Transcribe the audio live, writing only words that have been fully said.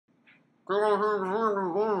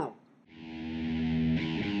All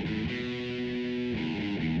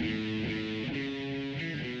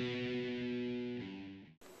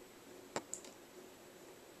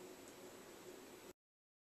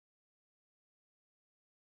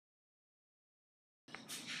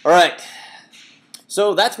right,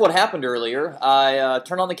 so that's what happened earlier. I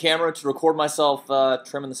turned on the camera to record myself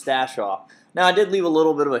trimming the stash off. Now, I did leave a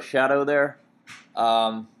little bit of a shadow there,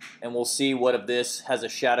 and we'll see what if this has a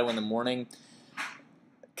shadow in the morning.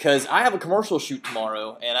 Because I have a commercial shoot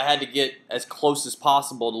tomorrow, and I had to get as close as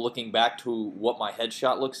possible to looking back to what my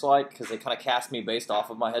headshot looks like, because they kind of cast me based off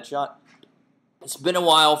of my headshot. It's been a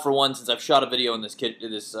while, for one, since I've shot a video in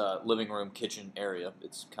this living room kitchen area.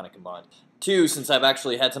 It's kind of combined. Two, since I've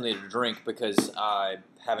actually had something to drink because I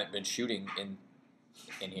haven't been shooting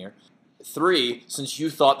in here. Three, since you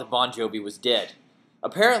thought that Bon Jovi was dead.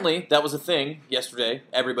 Apparently, that was a thing yesterday.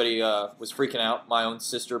 Everybody was freaking out. My own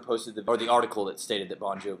sister posted the article that stated that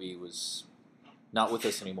Bon Jovi was not with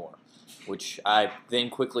us anymore, which I then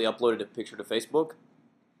quickly uploaded a picture to Facebook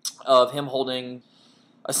of him holding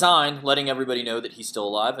a sign letting everybody know that he's still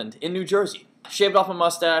alive and in New Jersey. Shaved off my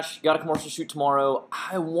mustache, got a commercial shoot tomorrow.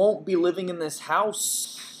 I won't be living in this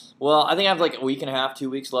house. Well, I think I have like a week and a half,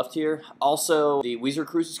 2 weeks left here. Also, the Weezer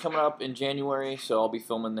cruise is coming up in January, so I'll be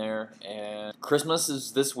filming there. And Christmas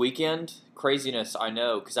is this weekend. Craziness, I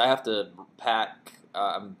know, because I have to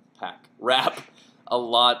wrap a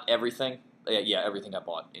lot, everything. Yeah, everything I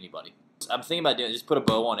bought, anybody. I'm thinking about doing just put a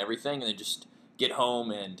bow on everything and then just get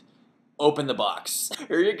home and open the box.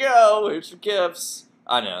 Here you go. Here's your gifts.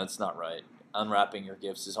 I know, it's not right. Unwrapping your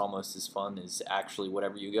gifts is almost as fun as actually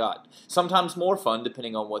whatever you got. Sometimes more fun,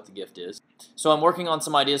 depending on what the gift is. So I'm working on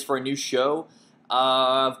some ideas for a new show.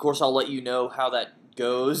 Of course, I'll let you know how that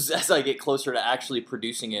goes as I get closer to actually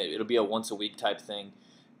producing it. It'll be a once-a-week type thing,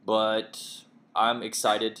 but I'm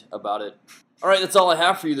excited about it. Alright, that's all I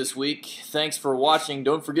have for you this week. Thanks for watching.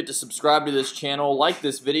 Don't forget to subscribe to this channel, like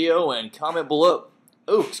this video, and comment below.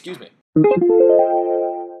 Oh, excuse me.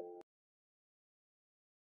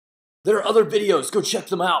 There are other videos. Go check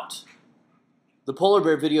them out. The polar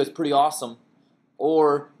bear video is pretty awesome.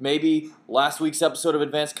 Or maybe last week's episode of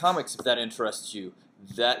Advanced Comics, if that interests you.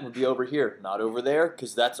 That would be over here, not over there,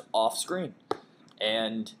 because that's off screen.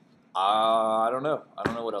 And I don't know. I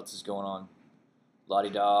don't know what else is going on.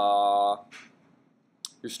 La-di-da.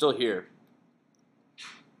 You're still here.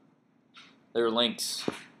 There are links.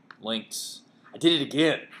 Links. I did it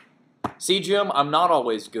again. See, Jim, I'm not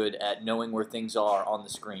always good at knowing where things are on the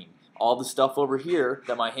screen. All the stuff over here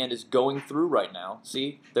that my hand is going through right now,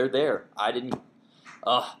 see, they're there. I didn't...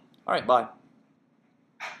 Alright, bye.